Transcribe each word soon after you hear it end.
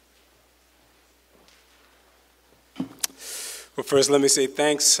Well, first, let me say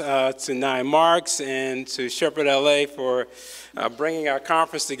thanks to Nine Marks and to Shepherd LA for bringing our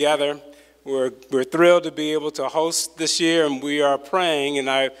conference together. We're thrilled to be able to host this year, and we are praying, and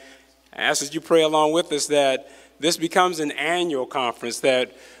I ask that you pray along with us that this becomes an annual conference,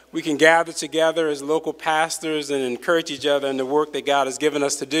 that we can gather together as local pastors and encourage each other in the work that God has given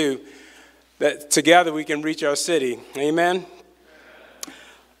us to do, that together we can reach our city. Amen?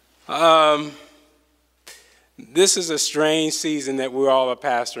 This is a strange season that we all are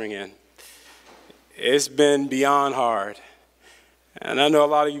pastoring in. It's been beyond hard. And I know a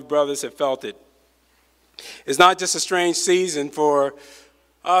lot of you brothers have felt it. It's not just a strange season for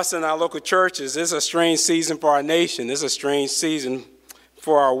us and our local churches. It's a strange season for our nation. It's a strange season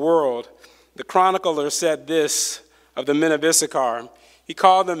for our world. The chronicler said this of the men of Issachar. He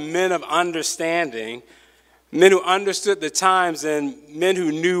called them men of understanding, men who understood the times and men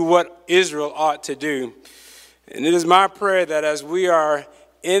who knew what Israel ought to do. And it is my prayer that as we are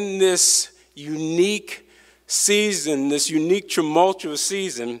in this unique season, this unique tumultuous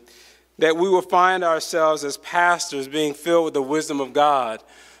season, that we will find ourselves as pastors being filled with the wisdom of God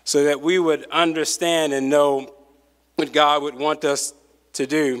so that we would understand and know what God would want us to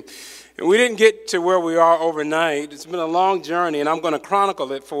do. And we didn't get to where we are overnight. It's been a long journey, and I'm going to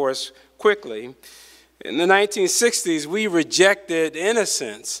chronicle it for us quickly. In the 1960s, we rejected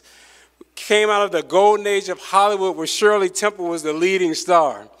innocence. Came out of the golden age of Hollywood where Shirley Temple was the leading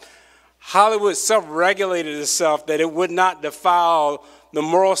star. Hollywood self-regulated itself that it would not defile the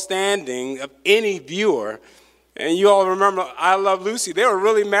moral standing of any viewer. And you all remember I Love Lucy. They were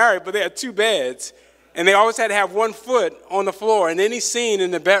really married, but they had two beds. And they always had to have one foot on the floor in any scene in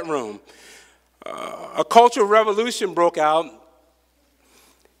the bedroom. A cultural revolution broke out,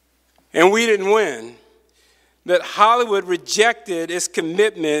 and we didn't win. That Hollywood rejected its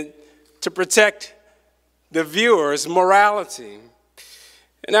commitment to protect the viewer's morality.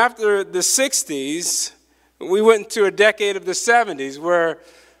 And after the 60s, we went into a decade of the 70s where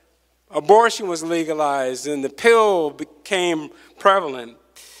abortion was legalized and the pill became prevalent.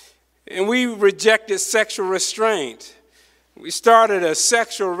 And we rejected sexual restraint. We started a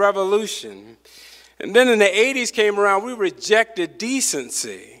sexual revolution. And then in the 80s came around, we rejected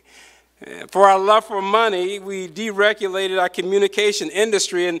decency. For our love for money, we deregulated our communication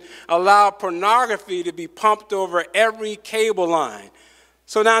industry and allowed pornography to be pumped over every cable line.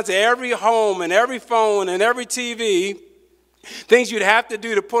 So now to every home and every phone and every TV, things you'd have to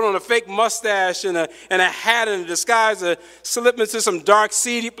do to put on a fake mustache and a hat and a disguise to slip into some dark,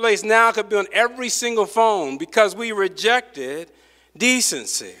 seedy place now could be on every single phone because we rejected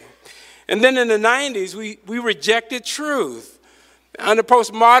decency. And then in the 90s, we rejected truth. Under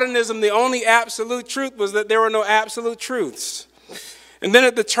postmodernism, the only absolute truth was that there were no absolute truths. And then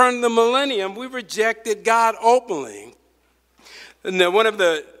at the turn of the millennium, we rejected God openly. And one of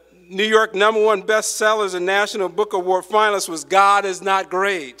the New York #1 bestsellers and National Book Award finalists was God is Not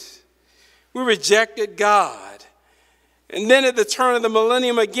Great. We rejected God. And then at the turn of the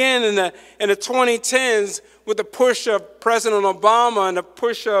millennium again in the 2010s, with the push of President Obama and the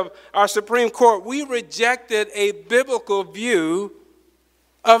push of our Supreme Court, we rejected a biblical view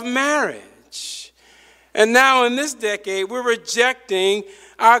of marriage. And now in this decade, we're rejecting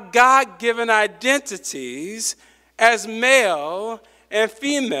our God-given identities as male and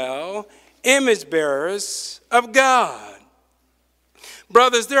female image bearers of God.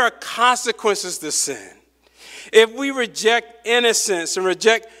 Brothers, there are consequences to sin. If we reject innocence and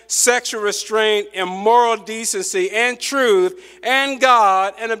reject sexual restraint and moral decency and truth and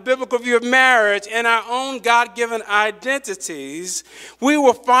God and a biblical view of marriage and our own God-given identities, we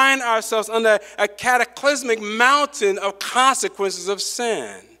will find ourselves under a cataclysmic mountain of consequences of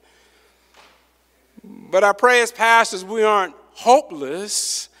sin. But I pray as pastors we aren't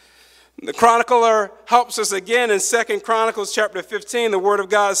hopeless. The chronicler helps us again in 2 Chronicles chapter 15. The Word of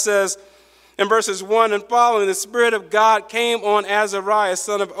God says, in verses 1 and following, the Spirit of God came on Azariah,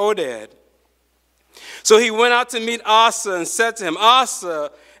 son of Oded. So he went out to meet Asa and said to him,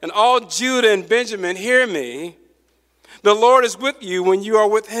 Asa and all Judah and Benjamin, hear me. The Lord is with you when you are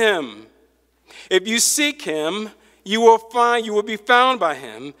with him. If you seek him, you will be found by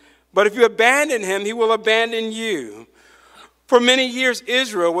him. But if you abandon him, he will abandon you. For many years,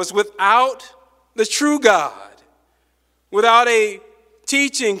 Israel was without the true God, without a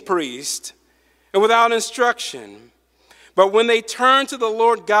teaching priest, and without instruction. But when they turned to the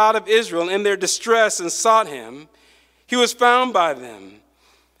Lord God of Israel in their distress and sought him, he was found by them.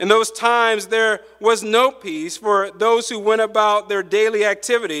 In those times, there was no peace for those who went about their daily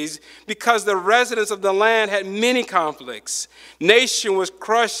activities because the residents of the land had many conflicts. Nation was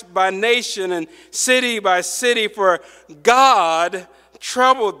crushed by nation and city by city, for God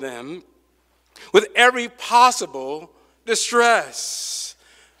troubled them with every possible distress.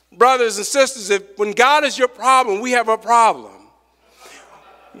 Brothers and sisters, when God is your problem, we have a problem.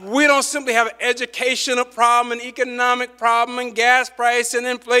 We don't simply have an educational problem, an economic problem, and gas price and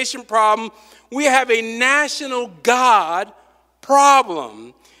inflation problem. We have a national God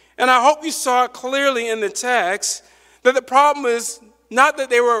problem. And I hope you saw it clearly in the text that the problem is not that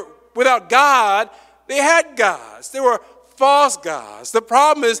they were without God, they had gods. They were false gods. The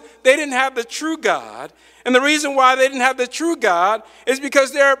problem is they didn't have the true God. And the reason why they didn't have the true God is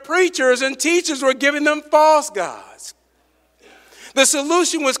because their preachers and teachers were giving them false gods. The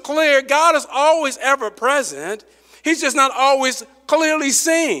solution was clear. God is always ever present. He's just not always clearly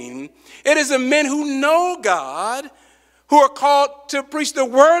seen. It is the men who know God, who are called to preach the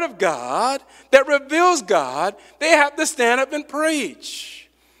word of God that reveals God. They have to stand up and preach.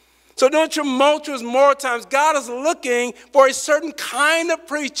 So during tumultuous moral times, God is looking for a certain kind of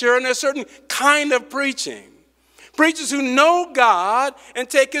preacher and a certain kind of preaching. Preachers who know God and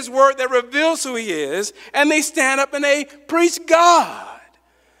take his word that reveals who he is, and they stand up and they preach God.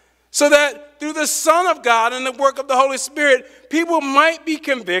 So that through the Son of God and the work of the Holy Spirit, people might be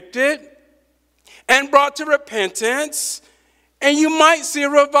convicted and brought to repentance, and you might see a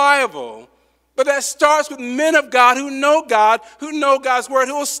revival. But that starts with men of God, who know God's word,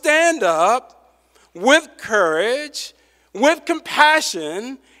 who will stand up with courage, with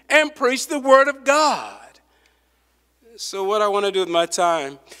compassion, and preach the word of God. So what I want to do with my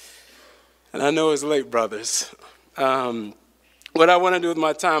time, and I know it's late, brothers. What I want to do with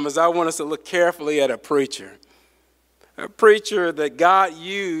my time is I want us to look carefully at a preacher that God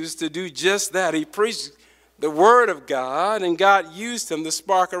used to do just that. He preached the word of God, and God used him to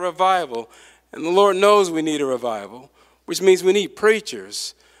spark a revival. And the Lord knows we need a revival, which means we need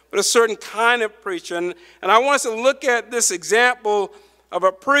preachers, but a certain kind of preacher. And I want us to look at this example of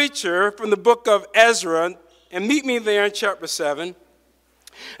a preacher from the book of Ezra. And meet me there in chapter 7.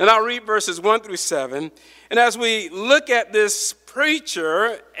 And I'll read verses 1 through 7. And as we look at this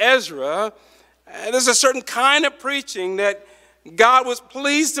preacher, Ezra, there's a certain kind of preaching that God was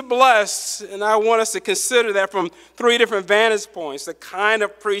pleased to bless. And I want us to consider that from 3 different vantage points, the kind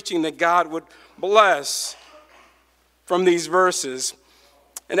of preaching that God would bless from these verses.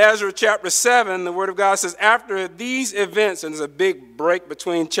 In Ezra chapter 7, the word of God says, after these events, and there's a big break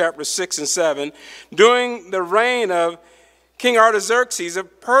between chapter 6 and 7, during the reign of King Artaxerxes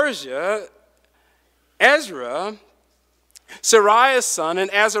of Persia, Ezra, Seraiah's son,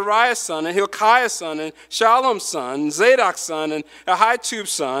 and Azariah's son, and Hilkiah's son, and Shallum's son, Zadok's son, and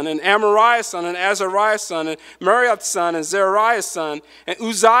Ahitub's son, and Amariah's son, and Azariah's son, and Merioth's son, and Zeraiah's son, and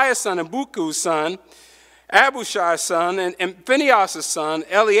Uzziah's son, and Buku's son, Abushai's son, and Phinehas' son,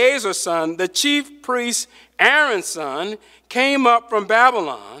 Eleazar's son, the chief priest Aaron's son, came up from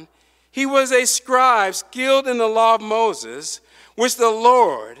Babylon. He was a scribe skilled in the law of Moses, which the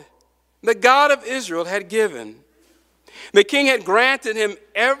Lord, the God of Israel, had given. The king had granted him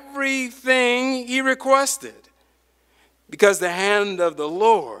everything he requested, because the hand of the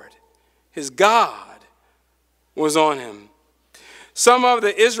Lord, his God, was on him. Some of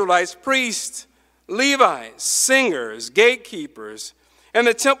the Israelites, priests, Levites, singers, gatekeepers, and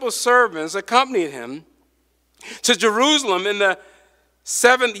the temple servants accompanied him to Jerusalem in the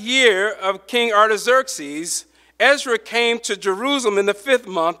 7th year of King Artaxerxes. Ezra came to Jerusalem in the 5th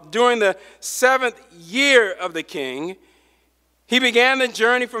month during the 7th year of the king. He began the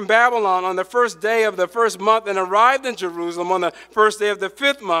journey from Babylon on the 1st day of the 1st month and arrived in Jerusalem on the 1st day of the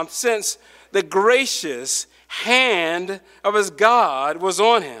 5th month, since the gracious hand of his God was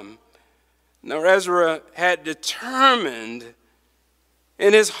on him. Now Ezra had determined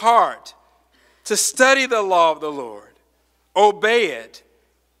in his heart to study the law of the Lord, obey it,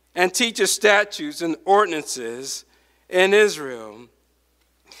 and teach his statutes and ordinances in Israel.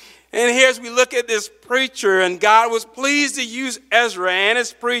 And here, as we look at this preacher, and God was pleased to use Ezra and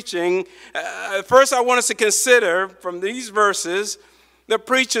his preaching, first I want us to consider from these verses the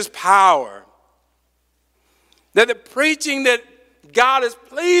preacher's power. That the preaching that God is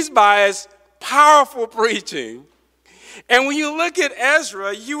pleased by is powerful preaching. And when you look at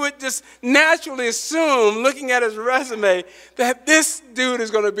Ezra, you would just naturally assume, looking at his resume, that this dude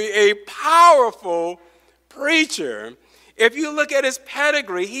is going to be a powerful preacher. If you look at his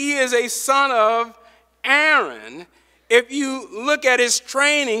pedigree, he is a son of Aaron. If you look at his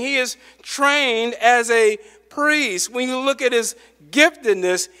training, he is trained as a priest, when you look at his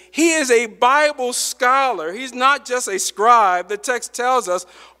giftedness, he is a Bible scholar. He's not just a scribe. The text tells us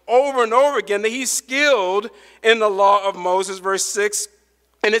over and over again that he's skilled in the law of Moses, verse 6.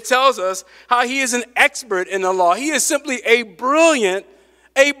 And it tells us how he is an expert in the law. He is simply a brilliant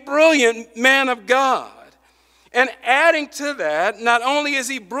man of God. And adding to that, not only is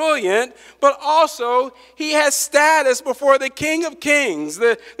he brilliant, but also he has status before the King of Kings.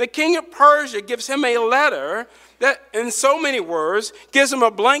 The king of Persia gives him a letter that, in so many words, gives him a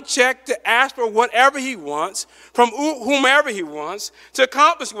blank check to ask for whatever he wants, from whomever he wants, to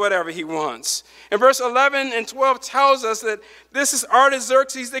accomplish whatever he wants. And verse 11 and 12 tells us that this is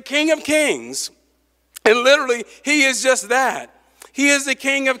Artaxerxes, the King of Kings. And literally, he is just that. He is the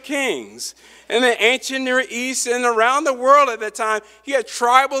King of Kings. In the ancient Near East and around the world at that time, you had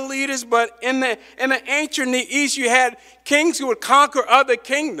tribal leaders, but in the ancient Near East, you had kings who would conquer other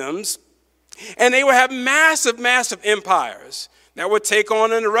kingdoms, and they would have massive, massive empires that would take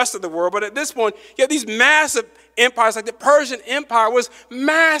on in the rest of the world. But at this point, you have these massive empires, like the Persian Empire was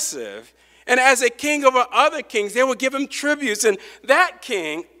massive. And as a king over other kings, they would give him tributes. And that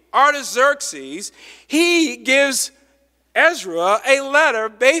king, Artaxerxes, he gives Ezra a letter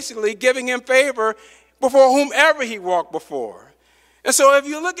basically giving him favor before whomever he walked before. And so if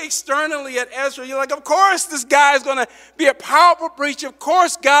you look externally at Ezra, you're like, of course this guy is going to be a powerful preacher. Of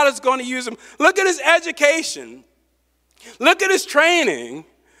course God is going to use him. Look at his education. Look at his training.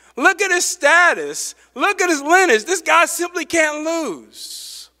 Look at his status. Look at his lineage. This guy simply can't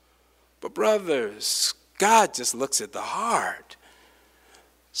lose. But brothers, God just looks at the heart.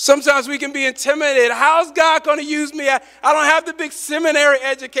 Sometimes we can be intimidated. How's God going to use me? I don't have the big seminary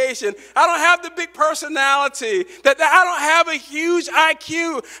education. I don't have the big personality. I don't have a huge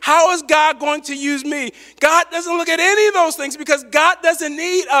IQ. How is God going to use me? God doesn't look at any of those things because God doesn't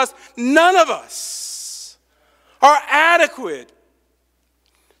need us. None of us are adequate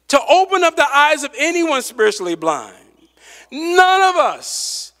to open up the eyes of anyone spiritually blind. None of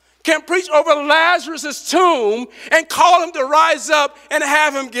us can preach over Lazarus' tomb and call him to rise up and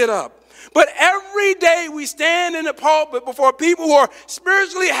have him get up. But every day we stand in the pulpit before people who are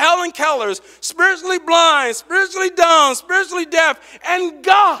spiritually Helen Kellers, spiritually blind, spiritually dumb, spiritually deaf, and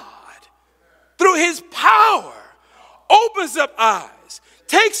God, through his power, opens up eyes,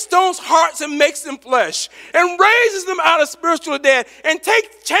 takes stones' hearts and makes them flesh, and raises them out of spiritual dead, and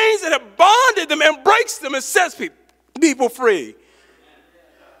takes chains that have bonded them and breaks them and sets people free.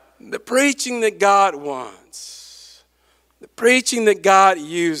 The preaching that God wants, the preaching that God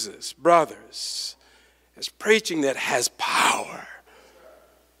uses, brothers, is preaching that has power.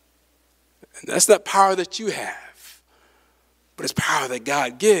 And that's not power that you have, but it's power that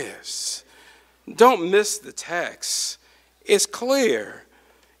God gives. Don't miss the text. It's clear.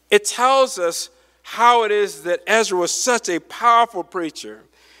 It tells us how it is that Ezra was such a powerful preacher,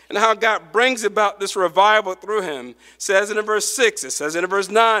 and how God brings about this revival through him. It says it in verse 6, it says it in verse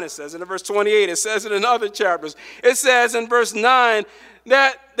 9, it says it in verse 28, it says it in other chapters. It says in verse 9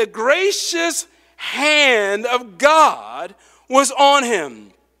 that the gracious hand of God was on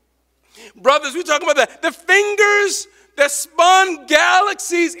him. Brothers, we're talking about the fingers that spun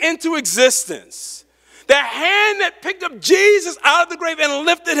galaxies into existence. The hand that picked up Jesus out of the grave and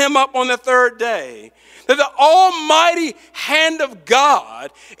lifted him up on the third day. That the almighty hand of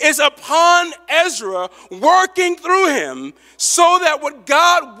God is upon Ezra, working through him, so that what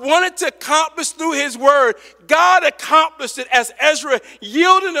God wanted to accomplish through his word, God accomplished it as Ezra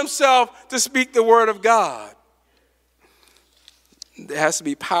yielded himself to speak the word of God. There has to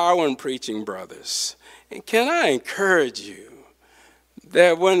be power in preaching, brothers. And can I encourage you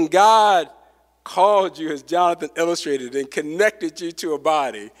that when God called you, as Jonathan illustrated, and connected you to a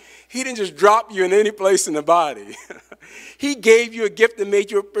body, he didn't just drop you in any place in the body. He gave you a gift and made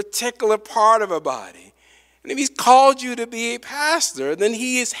you a particular part of a body. And if he's called you to be a pastor, then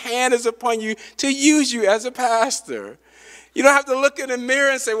his hand is upon you to use you as a pastor. You don't have to look in the mirror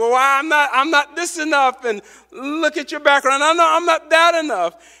and say, well, I'm not this enough, and look at your background. I'm not that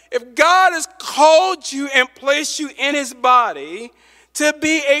enough. If God has called you and placed you in his body to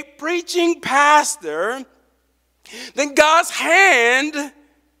be a preaching pastor, then God's hand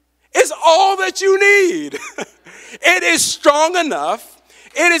is all that you need. It is strong enough.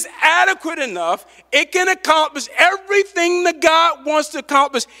 It is adequate enough. It can accomplish everything that God wants to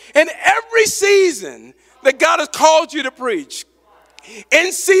accomplish in every season that God has called you to preach.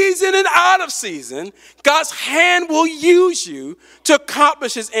 In season and out of season, God's hand will use you to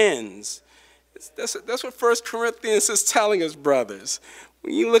accomplish his ends. That's what 1 Corinthians is telling us, brothers.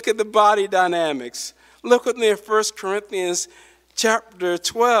 When you look at the body dynamics, look with me at 1 Corinthians chapter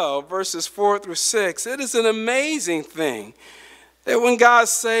 12, verses 4 through 6. It is an amazing thing that when God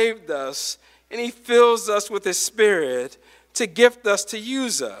saved us and he fills us with his Spirit to gift us, to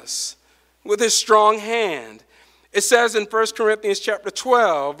use us with his strong hand. It says in 1 Corinthians chapter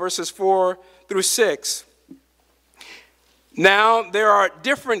 12, verses 4 through 6, now there are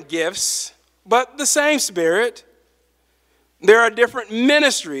different gifts, but the same Spirit. There are different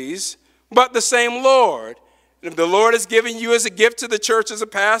ministries, but the same Lord. And if the Lord has given you as a gift to the church as a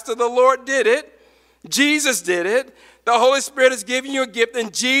pastor, the Lord did it. Jesus did it. The Holy Spirit has given you a gift,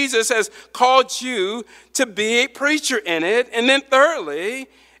 and Jesus has called you to be a preacher in it. And then thirdly,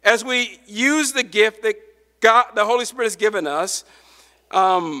 as we use the gift that God, the Holy Spirit has given us,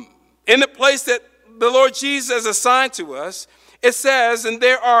 in the place that the Lord Jesus has assigned to us, it says, and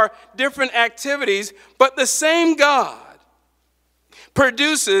there are different activities, but the same God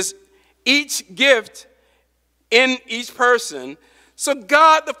produces each gift in each person. So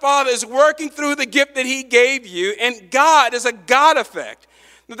God the Father is working through the gift that he gave you, and God is a God effect.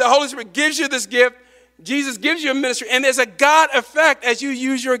 The Holy Spirit gives you this gift, Jesus gives you a ministry, and there's a God effect as you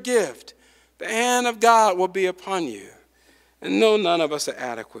use your gift. The hand of God will be upon you. And no, none of us are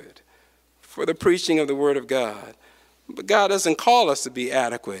adequate for the preaching of the word of God. But God doesn't call us to be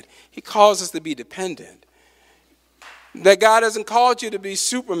adequate. He calls us to be dependent. That God hasn't called you to be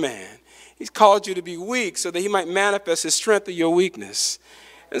Superman. He's called you to be weak so that he might manifest his strength through your weakness.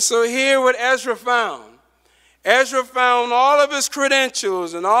 And so here what Ezra found all of his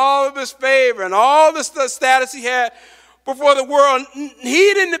credentials and all of his favor and all the status he had before the world.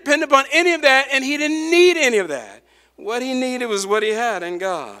 He didn't depend upon any of that, and he didn't need any of that. What he needed was what he had in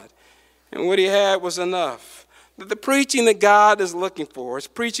God. And what he had was enough. The preaching that God is looking for is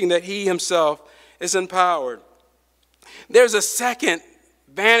preaching that he himself is empowered. There's a second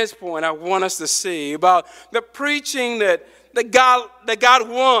vantage point I want us to see about the preaching that God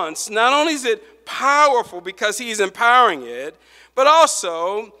wants. Not only is it powerful because he's empowering it, but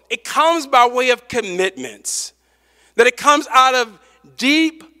also it comes by way of commitments. That it comes out of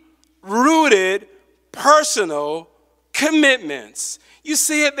deep-rooted personal commitments. You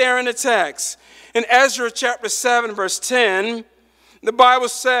see it there in the text. In Ezra chapter 7, verse 10, the Bible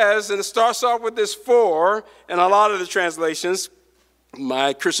says, and it starts off with this for, and a lot of the translations,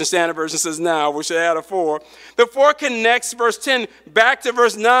 my Christian Standard Version says now, we should add a for. The for connects verse 10 back to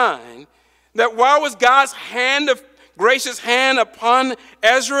verse 9, that while was God's gracious hand upon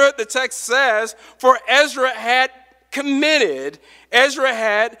Ezra, the text says, for Ezra had committed, Ezra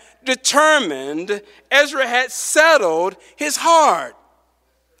had determined, Ezra had settled his heart.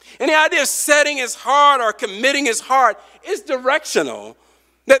 And the idea of setting his heart or committing his heart is directional.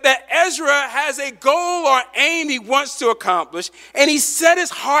 That Ezra has a goal or aim he wants to accomplish, and he set his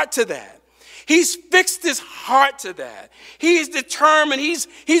heart to that. He's fixed his heart to that. He's determined, he's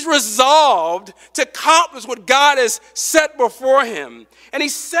resolved to accomplish what God has set before him. And he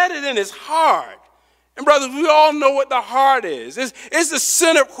set it in his heart. And brothers, we all know what the heart is. It's the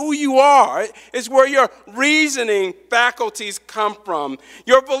center of who you are. It's where your reasoning faculties come from.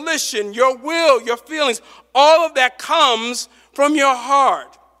 Your volition, your will, your feelings, all of that comes from your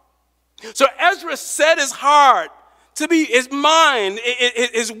heart. So Ezra set his heart to be his mind,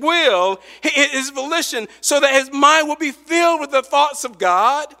 his will, his volition, so that his mind will be filled with the thoughts of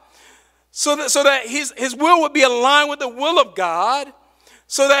God, so that his will would be aligned with the will of God,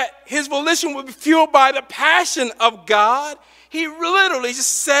 so that his volition would be fueled by the passion of God. He literally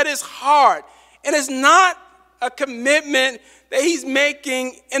just set his heart. And it's not a commitment that he's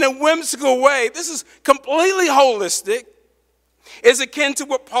making in a whimsical way. This is completely holistic. It's akin to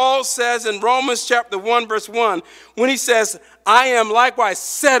what Paul says in Romans chapter 1, verse 1, when he says, I am likewise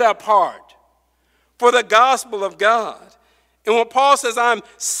set apart for the gospel of God. And when Paul says I'm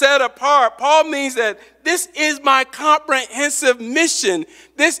set apart, Paul means that this is my comprehensive mission.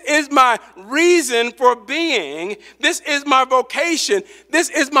 This is my reason for being. This is my vocation.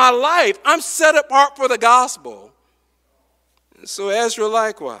 This is my life. I'm set apart for the gospel. And so Ezra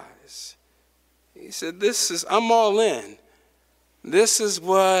likewise, he said, I'm all in. This is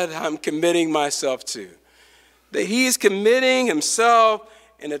what I'm committing myself to. That he is committing himself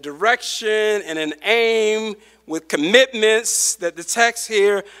in a direction and an aim with commitments that the text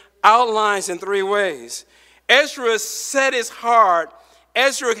here outlines in three ways. Ezra set his heart.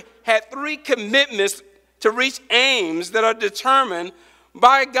 Ezra had three commitments to reach aims that are determined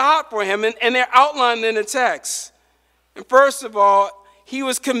by God for him, and they're outlined in the text. And first of all, he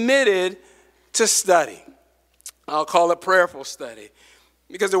was committed to study. I'll call it prayerful study,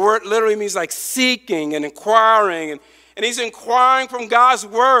 because the word literally means like seeking and inquiring, and he's inquiring from God's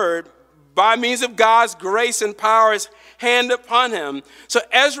word by means of God's grace and power, his hand upon him. So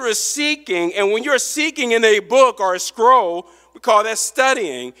Ezra is seeking, and when you're seeking in a book or a scroll, we call that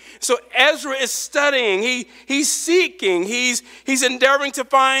studying. So Ezra is studying. He's seeking. He's endeavoring to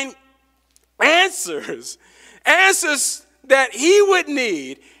find answers that he would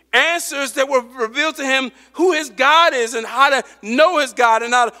need, answers that will reveal to him who his God is and how to know his God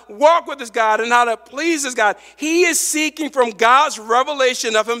and how to walk with his God and how to please his God. He is seeking from God's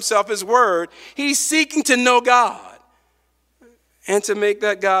revelation of himself, his word. He's seeking to know God and to make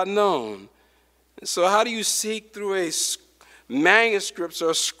that God known. So how do you seek through manuscripts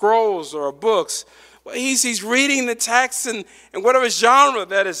or scrolls or books? Well, he's reading the text and whatever genre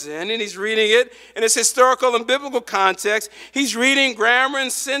that is in, and he's reading it in its historical and biblical context. He's reading grammar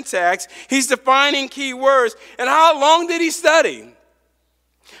and syntax. He's defining key words. And how long did he study?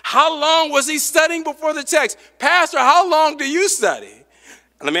 How long was he studying before the text? Pastor, how long do you study?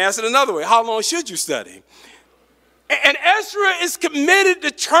 Let me ask it another way. How long should you study? And Ezra is committed,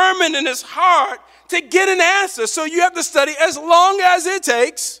 determined in his heart to get an answer. So you have to study as long as it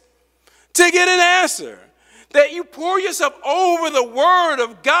takes to get an answer. That you pour yourself over the word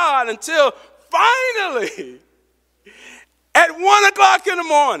of God until finally, at 1 o'clock in the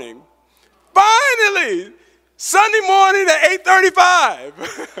morning, finally, Sunday morning at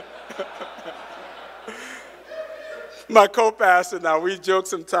 8:35. My co-pastor now, we joke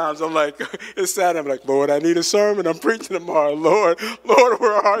sometimes. I'm like, it's sad. I'm like, Lord, I need a sermon. I'm preaching tomorrow. Lord,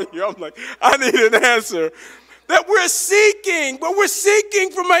 where are you? I'm like, I need an answer. That we're seeking, but we're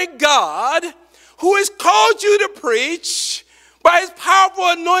seeking from a God who has called you to preach by his powerful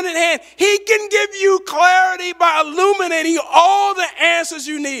anointed hand. He can give you clarity by illuminating all the answers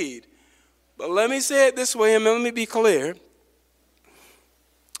you need. But let me say it this way, and let me be clear.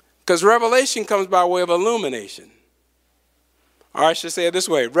 Because revelation comes by way of illumination. Or I should say it this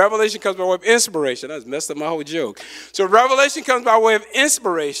way. Revelation comes by way of inspiration. That's messed up my whole joke. So revelation comes by way of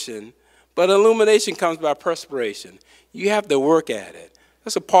inspiration, but illumination comes by perspiration. You have to work at it.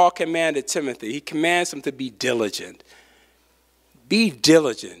 That's what Paul commanded Timothy. He commands him to be diligent. Be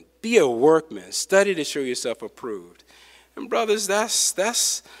diligent. Be a workman. Study to show yourself approved. And brothers, that's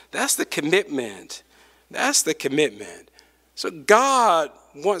the commitment. That's the commitment. So God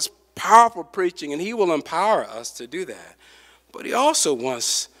wants powerful preaching, and he will empower us to do that. But he also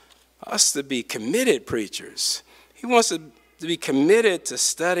wants us to be committed preachers. He wants us to be committed to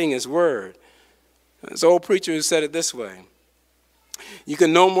studying his word. There's an old preacher who said it this way. You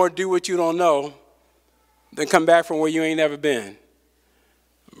can no more do what you don't know than come back from where you ain't never been.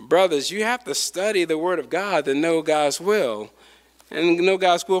 Brothers, you have to study the word of God to know God's will and know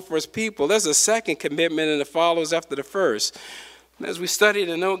God's will for his people. There's a second commitment, and it follows after the first. As we study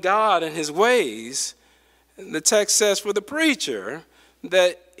to know God and his ways, the text says for the preacher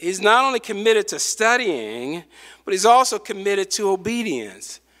that he's not only committed to studying, but he's also committed to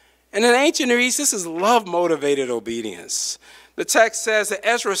obedience. And in ancient Near East, this is love-motivated obedience. The text says that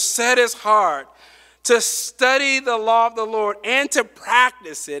Ezra set his heart to study the law of the Lord and to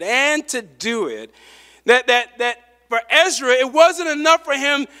practice it and to do it. That for Ezra, it wasn't enough for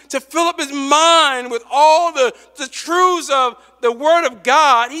him to fill up his mind with all the truths of the word of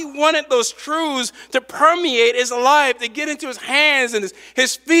God. He wanted those truths to permeate his life, to get into his hands and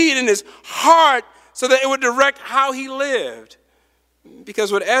his feet and his heart so that it would direct how he lived.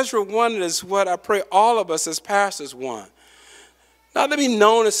 Because what Ezra wanted is what I pray all of us as pastors want. Not to be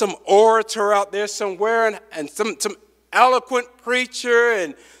known as some orator out there somewhere and some eloquent preacher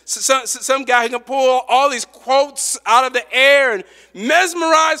and some guy who can pull all these quotes out of the air and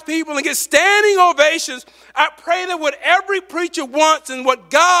mesmerize people and get standing ovations. I pray that what every preacher wants and what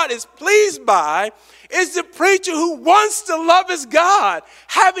God is pleased by is the preacher who wants to love his God,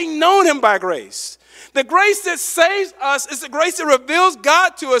 having known him by grace. The grace that saves us is the grace that reveals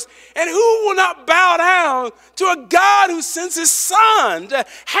God to us. And who will not bow down to a God who sends his son to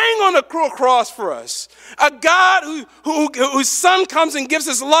hang on a cruel cross for us? A God whose son comes and gives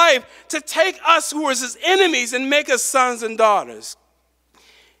his life to take us who are his enemies and make us sons and daughters.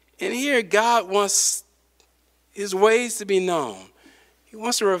 And here God wants his ways to be known. He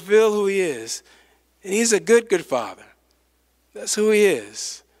wants to reveal who he is. And he's a good, good father. That's who he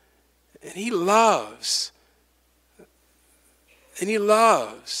is. And he loves. And he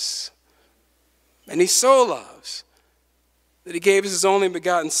loves. And he so loves that he gave us his only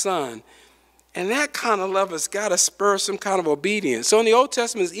begotten son. And that kind of love has got to spur some kind of obedience. So in the Old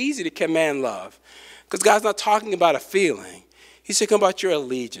Testament, it's easy to command love because God's not talking about a feeling. He's talking about your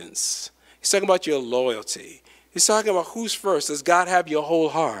allegiance. He's talking about your loyalty. He's talking about who's first. Does God have your whole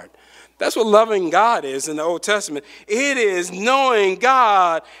heart? That's what loving God is in the Old Testament. It is knowing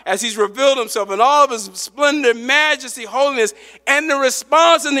God as he's revealed himself in all of his splendor, majesty, holiness. And the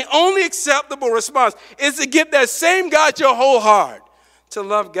response, and the only acceptable response, is to give that same God your whole heart, to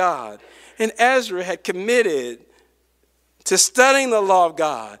love God. And Ezra had committed to studying the law of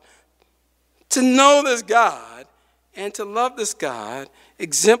God, to know this God, and to love this God,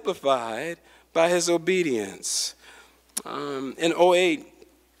 exemplified by his obedience. In 2008,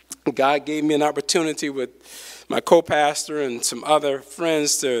 God gave me an opportunity with my co-pastor and some other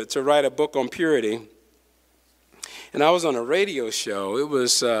friends to write a book on purity. And I was on a radio show. It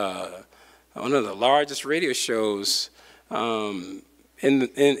was one of the largest radio shows in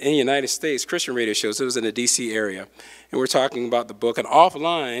the United States, Christian radio shows. It was in the D.C. area. And we're talking about the book. And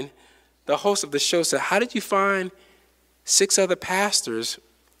offline, the host of the show said, "How did you find 6 other pastors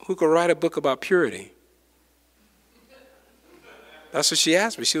who could write a book about purity?" That's what she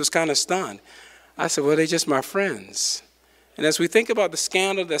asked me. She was kind of stunned. I said, "Well, they're just my friends." And as we think about the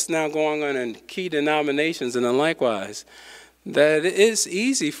scandal that's now going on in key denominations and then likewise, that it is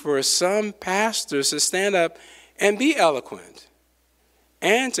easy for some pastors to stand up and be eloquent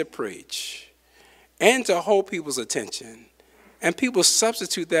and to preach and to hold people's attention. And people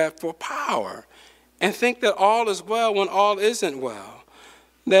substitute that for power and think that all is well when all isn't well.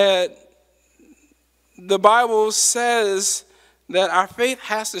 That the Bible says that our faith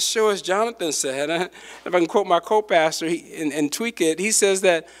has to show, as Jonathan said, if I can quote my co-pastor and tweak it, he says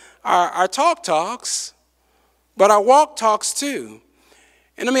that our talk talks, but our walk talks too.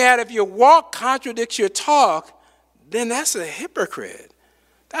 And let me add, if your walk contradicts your talk, then that's a hypocrite.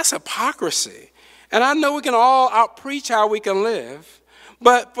 That's hypocrisy. And I know we can all out-preach how we can live,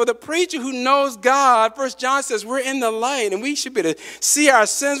 but for the preacher who knows God, 1 John says we're in the light, and we should be able to see our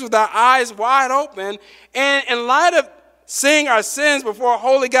sins with our eyes wide open. And in light of seeing our sins before a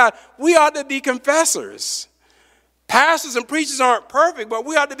holy God, we ought to be confessors. Pastors and preachers aren't perfect, but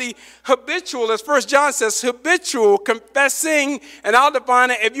we ought to be habitual, as 1 John says, habitual confessing. And I'll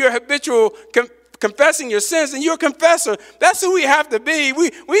define it, if you're habitual confessing your sins, then you're a confessor. That's who we have to be. We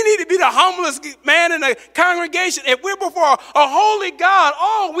need to be the humblest man in the congregation. If we're before a holy God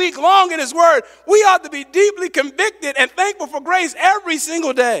all week long in his word, we ought to be deeply convicted and thankful for grace every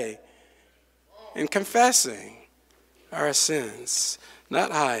single day and confessing our sins,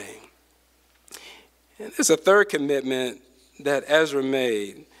 not hiding. And there's a third commitment that Ezra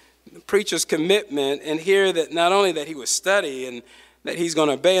made, the preacher's commitment, and here that not only that he would study and that he's going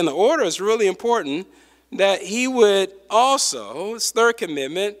to obey, and the order is really important, that he would also, his third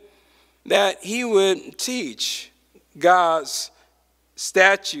commitment, that he would teach God's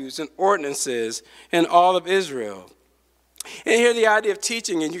statutes and ordinances in all of Israel. And here the idea of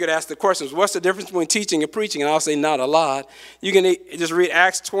teaching, and you could ask the questions, what's the difference between teaching and preaching? And I'll say not a lot. You can just read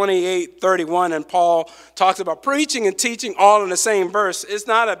Acts 28:31, and Paul talks about preaching and teaching all in the same verse. It's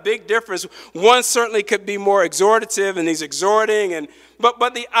not a big difference. One certainly could be more exhortative, and he's exhorting.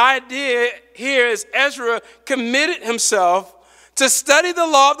 But the idea here is Ezra committed himself to study the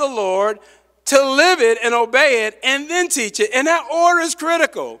law of the Lord, to live it and obey it, and then teach it. And that order is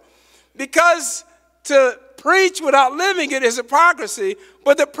critical, because to preach without living it is hypocrisy,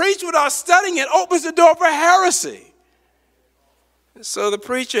 but to preach without studying it opens the door for heresy. So the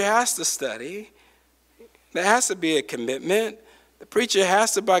preacher has to study. There has to be a commitment. The preacher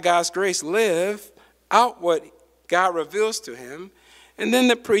has to, by God's grace, live out what God reveals to him. And then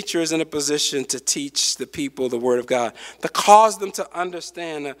the preacher is in a position to teach the people the Word of God, to cause them to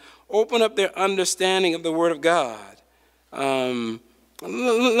understand, to open up their understanding of the Word of God.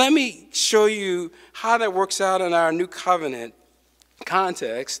 Let me show you how that works out in our New Covenant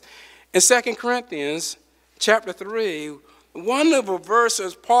context. In 2 Corinthians chapter 3, wonderful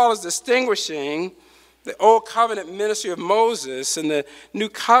verses, Paul is distinguishing the Old Covenant ministry of Moses and the New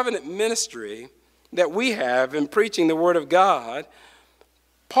Covenant ministry that we have in preaching the Word of God.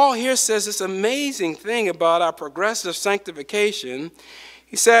 Paul here says this amazing thing about our progressive sanctification.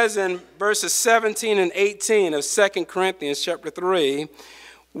 He says in verses 17 and 18 of 2 Corinthians chapter 3,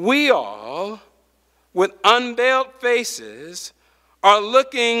 we all, with unveiled faces, are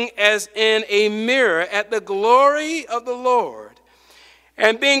looking as in a mirror at the glory of the Lord,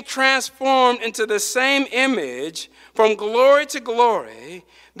 and being transformed into the same image from glory to glory.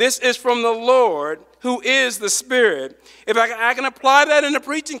 This is from the Lord, who is the Spirit. If I can apply that in the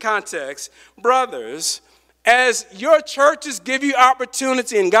preaching context, brothers, as your churches give you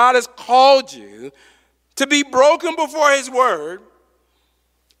opportunity and God has called you to be broken before his word,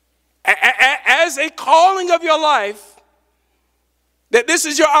 as a calling of your life, that this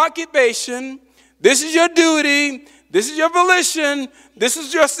is your occupation, this is your duty, This is your volition. This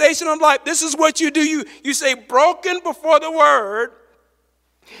is your station of life. This is what you do. You say, broken before the word,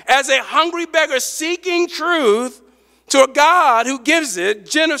 as a hungry beggar seeking truth to a God who gives it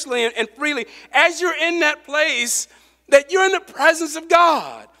generously and freely. As you're in that place, that you're in the presence of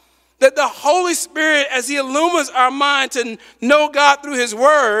God. That the Holy Spirit, as he illumines our mind to know God through his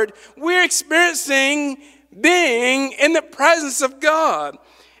word, we're experiencing being in the presence of God.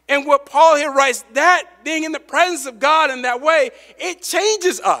 And what Paul here writes, that being in the presence of God in that way, it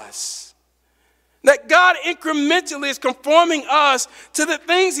changes us. That God incrementally is conforming us to the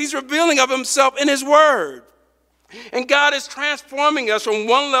things he's revealing of himself in his word. And God is transforming us from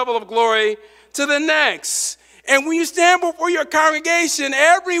one level of glory to the next. And when you stand before your congregation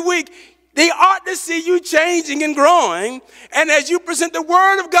every week, they ought to see you changing and growing. And as you present the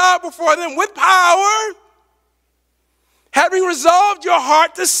word of God before them with power, having resolved your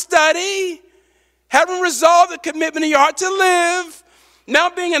heart to study, having resolved the commitment in your heart to live, now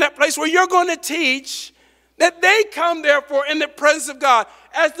being in that place where you're going to teach, that they come therefore in the presence of God.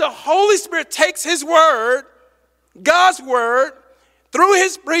 As the Holy Spirit takes his word, God's word, through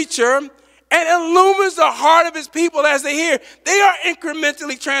his preacher, and illumines the heart of his people as they hear, they are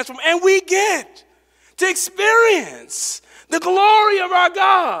incrementally transformed. And we get to experience the glory of our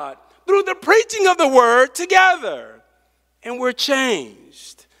God through the preaching of the word together. And we're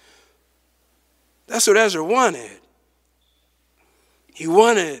changed. That's what Ezra wanted. He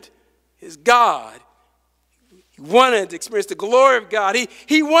wanted his God. He wanted to experience the glory of God.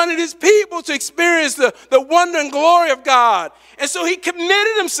 He wanted his people to experience the wonder and glory of God. And so he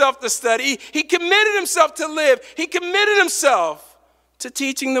committed himself to study. He committed himself to live. He committed himself to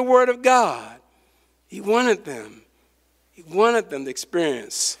teaching the word of God. He wanted them to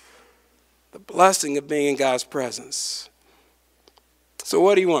experience the blessing of being in God's presence. So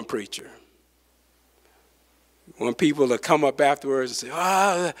what do you want, preacher? You want people to come up afterwards and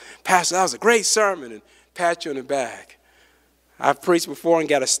say, Pastor, that was a great sermon, and pat you on the back. I've preached before and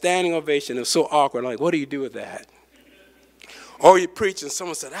got a standing ovation. It was so awkward. I'm like, what do you do with that? Or you preach and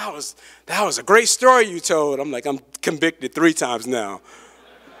someone said, that was a great story you told. I'm like, I'm convicted 3 times now.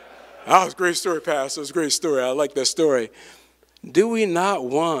 That was a great story, Pastor. It was a great story. I like that story. Do we not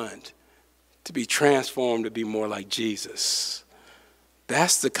want to be transformed to be more like Jesus?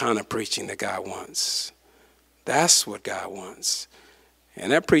 That's the kind of preaching that God wants. That's what God wants.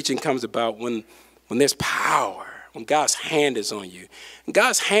 And that preaching comes about when there's power, when God's hand is on you. And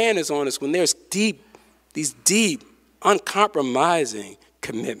God's hand is on us when there's these deep, uncompromising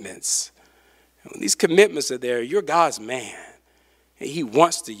commitments. And when these commitments are there, you're God's man. And he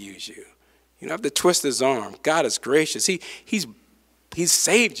wants to use you. You don't have to twist his arm. God is gracious. He's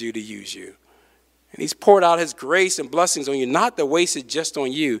saved you to use you. And he's poured out his grace and blessings on you, not to waste it just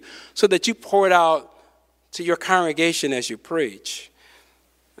on you, so that you pour it out to your congregation as you preach.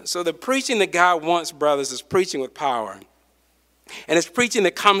 So the preaching that God wants, brothers, is preaching with power. And it's preaching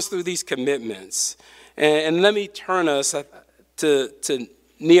that comes through these commitments. And let me turn us to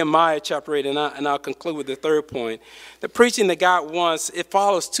Nehemiah chapter 8, and I'll conclude with the third point. The preaching that God wants, it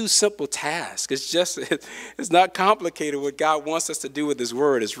follows 2 simple tasks. It's not complicated what God wants us to do with his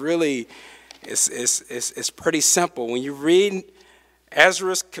word. It's really, it's pretty simple. When you read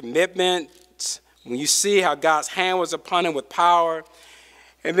Ezra's commitment, when you see how God's hand was upon him with power,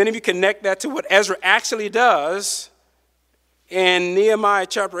 and then if you connect that to what Ezra actually does in Nehemiah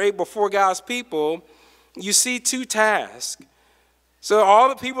chapter 8 before God's people, you see 2 tasks. So all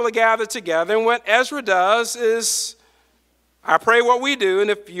the people are gathered together, and what Ezra does is, I pray what we do,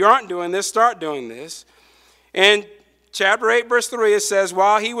 and if you aren't doing this, start doing this. In chapter 8, verse 3, it says,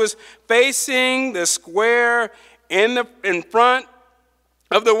 while he was facing the square in front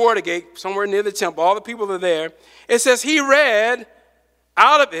of the water gate, somewhere near the temple, all the people are there, it says he read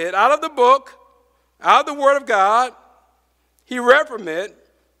out of the book, out of the word of God, he read from it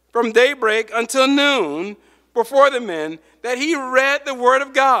from daybreak until noon before the men, that he read the word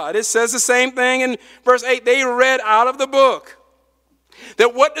of God. It says the same thing in verse 8, they read out of the book.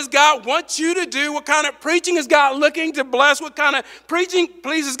 That what does God want you to do? What kind of preaching is God looking to bless? What kind of preaching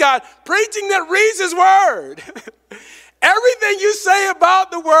pleases God? Preaching that reads his word. Everything you say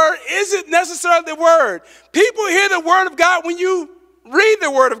about the word isn't necessarily the word. People hear the word of God when you read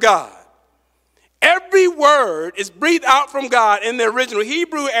the word of God. Every word is breathed out from God in the original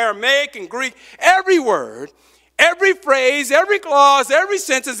Hebrew, Aramaic, and Greek. Every word, every phrase, every clause, every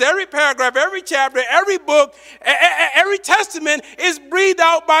sentence, every paragraph, every chapter, every book, every testament is breathed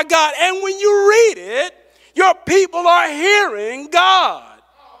out by God. And when you read it, your people are hearing God.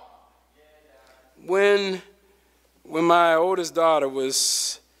 When my oldest daughter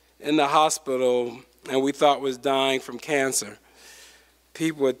was in the hospital and we thought was dying from cancer.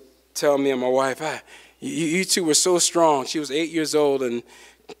 People would tell me and my wife, you two were so strong. She was 8 years old and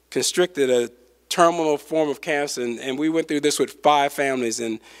constricted a terminal form of cancer, and we went through this with 5 families,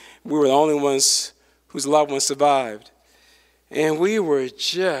 and we were the only ones whose loved ones survived. And we were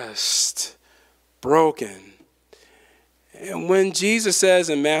just broken. And when Jesus says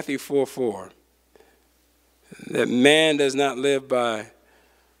in Matthew 4:4 that man does not live by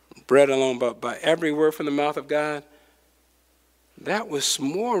bread alone, but by every word from the mouth of God, that was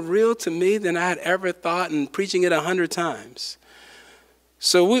more real to me than I had ever thought, and preaching it 100 times.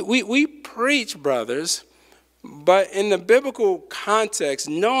 So we preach, brothers, but in the biblical context,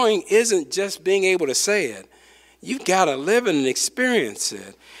 knowing isn't just being able to say it. You've got to live it and experience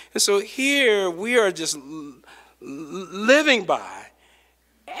it. And so here we are just living by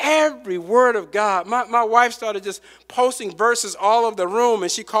every word of God. My wife started just posting verses all over the room,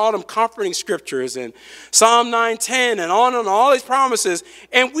 and she called them comforting scriptures, and Psalm 9:10, and on all these promises.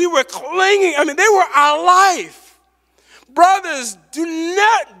 And we were clinging. I mean, they were our life. Brothers, do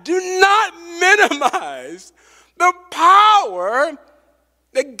not minimize the power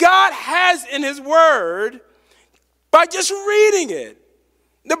that God has in his word by just reading it.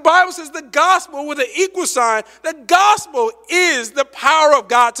 The Bible says the gospel with an equal sign. The gospel is the power of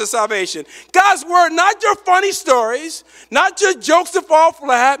God to salvation. God's word, not your funny stories, not your jokes to fall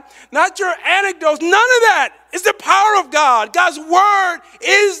flat, not your anecdotes, none of that. It's the power of God. God's word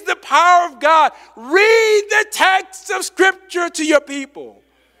is the power of God. Read the text of scripture to your people.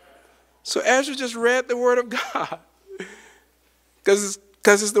 So Ezra just read the word of God because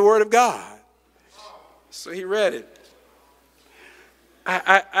it's the word of God. So he read it.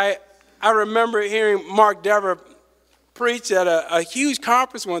 I remember hearing Mark Dever preach at a huge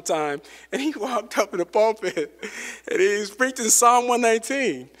conference one time, and he walked up in the pulpit, and he was preaching Psalm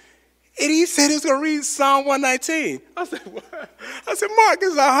 119. And he said he was going to read Psalm 119. I said, what? I said, Mark,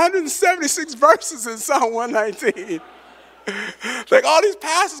 there's 176 verses in Psalm 119. Like all these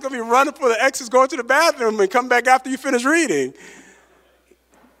pastors going to be running for the exits, going to the bathroom, and come back after you finish reading.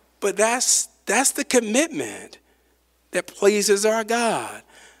 But that's the commitment that pleases our God.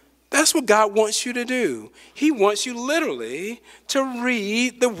 That's what God wants you to do. He wants you literally to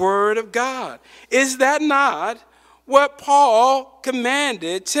read the word of God. Is that not what Paul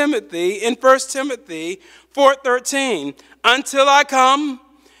commanded Timothy in 1 Timothy 4:13? Until I come,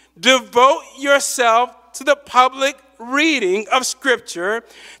 devote yourself to the public reading of scripture,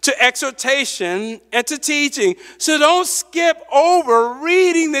 to exhortation, and to teaching. So don't skip over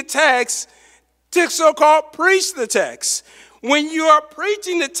reading the text to so-called preach the text. When you are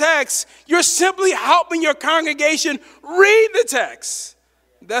preaching the text, you're simply helping your congregation read the text.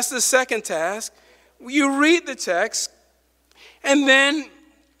 That's the second task. You read the text, and then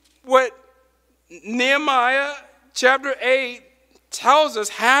what Nehemiah chapter 8 tells us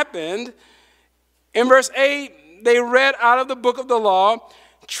happened, in verse 8, they read out of the book of the law,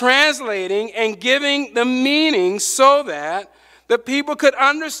 translating and giving the meaning so that the people could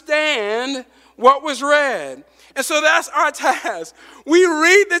understand what was read. And so that's our task. We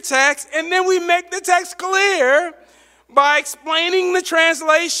read the text, and then we make the text clear by explaining the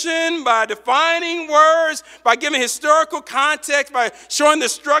translation, by defining words, by giving historical context, by showing the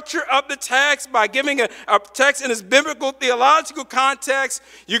structure of the text, by giving a text in its biblical theological context.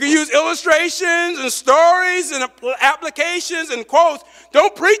 You can use illustrations and stories and applications and quotes.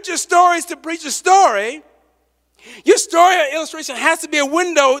 Don't preach your stories to preach a story. Your story or illustration has to be a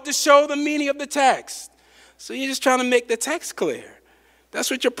window to show the meaning of the text. So you're just trying to make the text clear. That's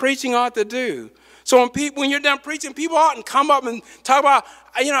what your preaching ought to do. So when you're done preaching, people ought to come up and talk about,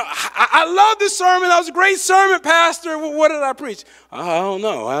 I love this sermon. That was a great sermon, Pastor. What did I preach? I don't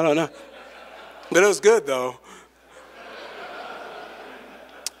know. But it was good, though.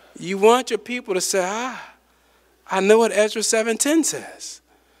 You want your people to say, I know what Ezra 7:10 says.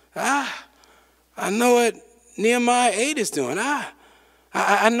 I know what Nehemiah 8 is doing.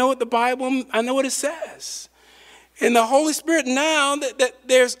 I know what the Bible, I know what it says. And the Holy Spirit, now that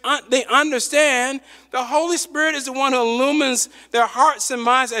they understand, the Holy Spirit is the one who illumines their hearts and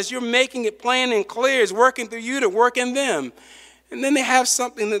minds as you're making it plain and clear. It's working through you to work in them. And then they have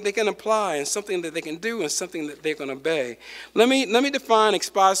something that they can apply and something that they can do and something that they're going to obey. Let me define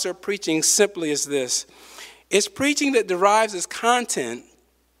expositor preaching simply as this. It's preaching that derives its content.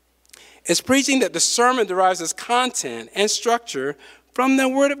 It's preaching that the sermon derives its content and structure from the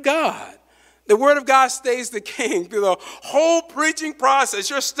Word of God. The Word of God stays the king through the whole preaching process.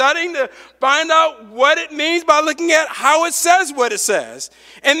 You're studying to find out what it means by looking at how it says what it says.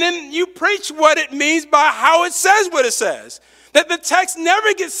 And then you preach what it means by how it says what it says. That the text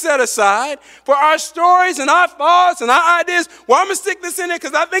never gets set aside for our stories and our thoughts and our ideas. Well, I'm going to stick this in there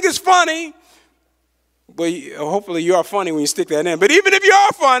because I think it's funny. Well, hopefully you are funny when you stick that in. But even if you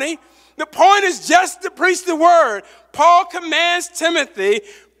are funny, the point is just to preach the word. Paul commands Timothy,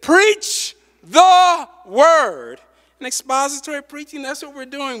 preach the word. And expository preaching, that's what we're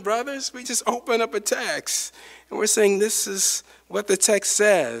doing, brothers. We just open up a text and we're saying this is what the text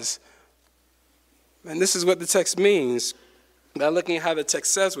says. And this is what the text means by looking at how the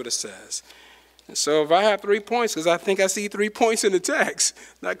text says what it says. And so if I have 3 points, because I think I see 3 points in the text,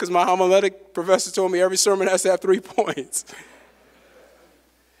 not because my homiletic professor told me every sermon has to have 3 points.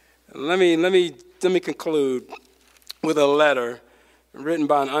 Let me conclude with a letter written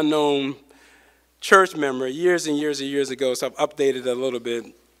by an unknown church member years and years and years ago, so I've updated it a little bit.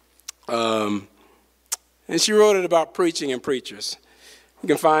 And she wrote it about preaching and preachers. You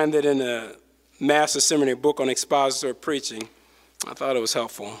can find it in the Master Seminary book on expository preaching. I thought it was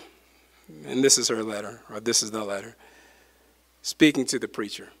helpful. And this is her letter, or this is the letter. Speaking to the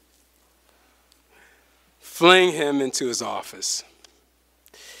preacher. Fling him into his office.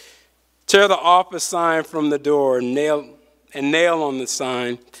 Tear the office sign from the door, and nail on the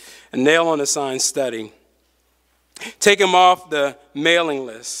sign study. Take him off the mailing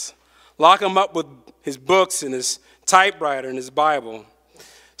list. Lock him up with his books and his typewriter and his Bible.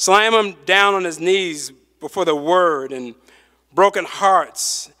 Slam him down on his knees before the word and broken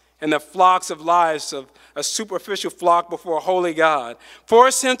hearts and the flocks of lives of a superficial flock before a holy God.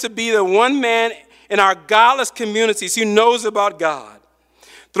 Force him to be the one man in our godless communities who knows about God.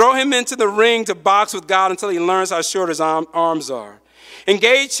 Throw him into the ring to box with God until he learns how short his arms are.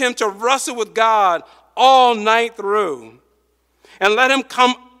 Engage him to wrestle with God all night through. And let him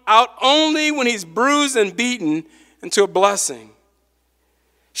come out only when he's bruised and beaten into a blessing.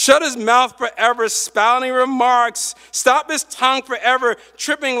 Shut his mouth forever, spouting remarks. Stop his tongue forever,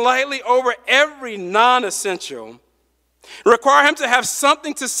 tripping lightly over every non-essential. Require him to have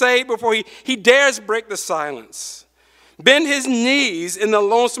something to say before he dares break the silence. Bend his knees in the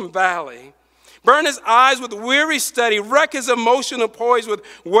lonesome valley. Burn his eyes with weary study. Wreck his emotional poise with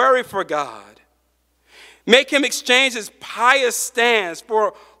worry for God. Make him exchange his pious stance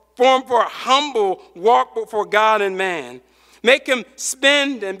for a humble walk before God and man. Make him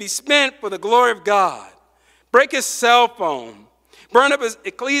spend and be spent for the glory of God. Break his cell phone. Burn up his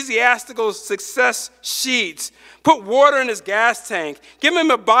ecclesiastical success sheets. Put water in his gas tank. Give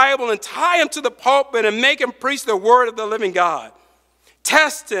him a Bible and tie him to the pulpit and make him preach the word of the living God.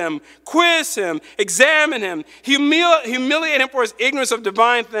 Test him, quiz him, examine him, humiliate him for his ignorance of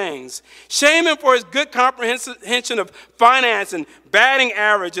divine things. Shame him for his good comprehension of finance and batting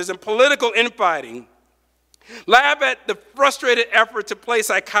averages and political infighting. Laugh at the frustrated effort to play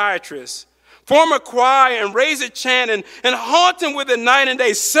psychiatrist. Form a choir and raise a chant and haunt him with it night and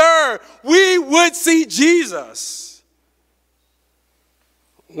day. Sir, we would see Jesus.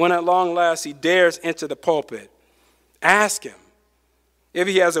 When at long last he dares enter the pulpit, ask him if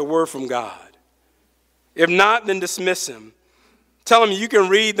he has a word from God. If not, then dismiss him. Tell him you can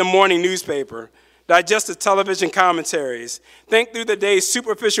read the morning newspaper, digest the television commentaries, think through the day's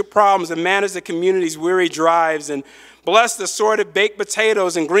superficial problems and manage the community's weary drives, and bless the assorted baked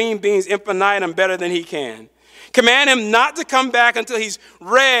potatoes and green beans infinitum better than he can. Command him not to come back until he's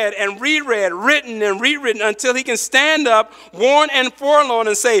read and reread, written and rewritten, until he can stand up, worn and forlorn,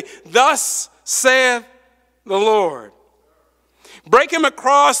 and say, "Thus saith the Lord." Break him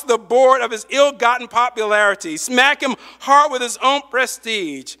across the board of his ill-gotten popularity. Smack him hard with his own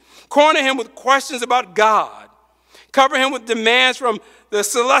prestige. Corner him with questions about God. Cover him with demands from the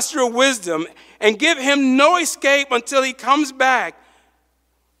celestial wisdom, and give him no escape until he comes back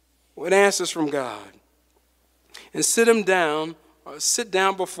with answers from God. And sit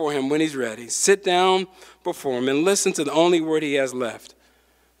down before him when he's ready. Sit down before him and listen to the only word he has left,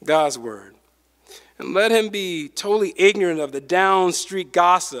 God's word. And let him be totally ignorant of the down street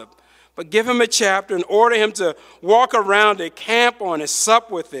gossip, but give him a chapter and order him to walk around it, camp on it, sup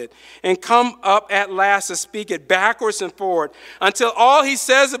with it, and come up at last to speak it backwards and forward until all he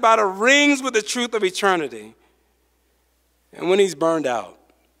says about it rings with the truth of eternity. And when he's burned out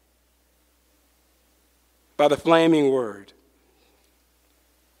by the flaming word,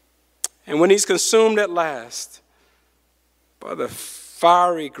 and when he's consumed at last by the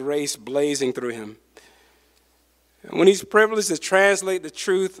fiery grace blazing through him, and when he's privileged to translate the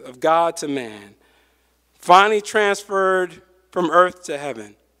truth of God to man, finally transferred from earth to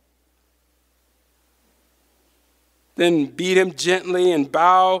heaven, then beat him gently and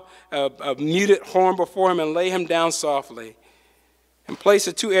bow a muted horn before him and lay him down softly, and place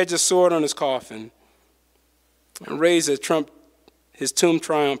a two-edged sword on his coffin, and raise a his tomb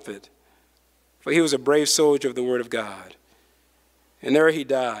triumphant, for he was a brave soldier of the word of God. And there he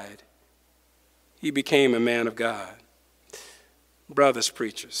died. He became a man of God. Brothers,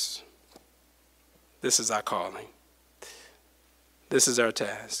 preachers, this is our calling. This is our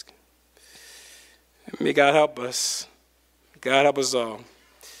task. And may God help us. May God help us all.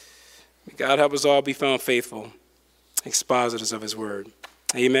 May God help us all be found faithful expositors of his word.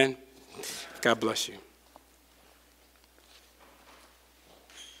 Amen. God bless you.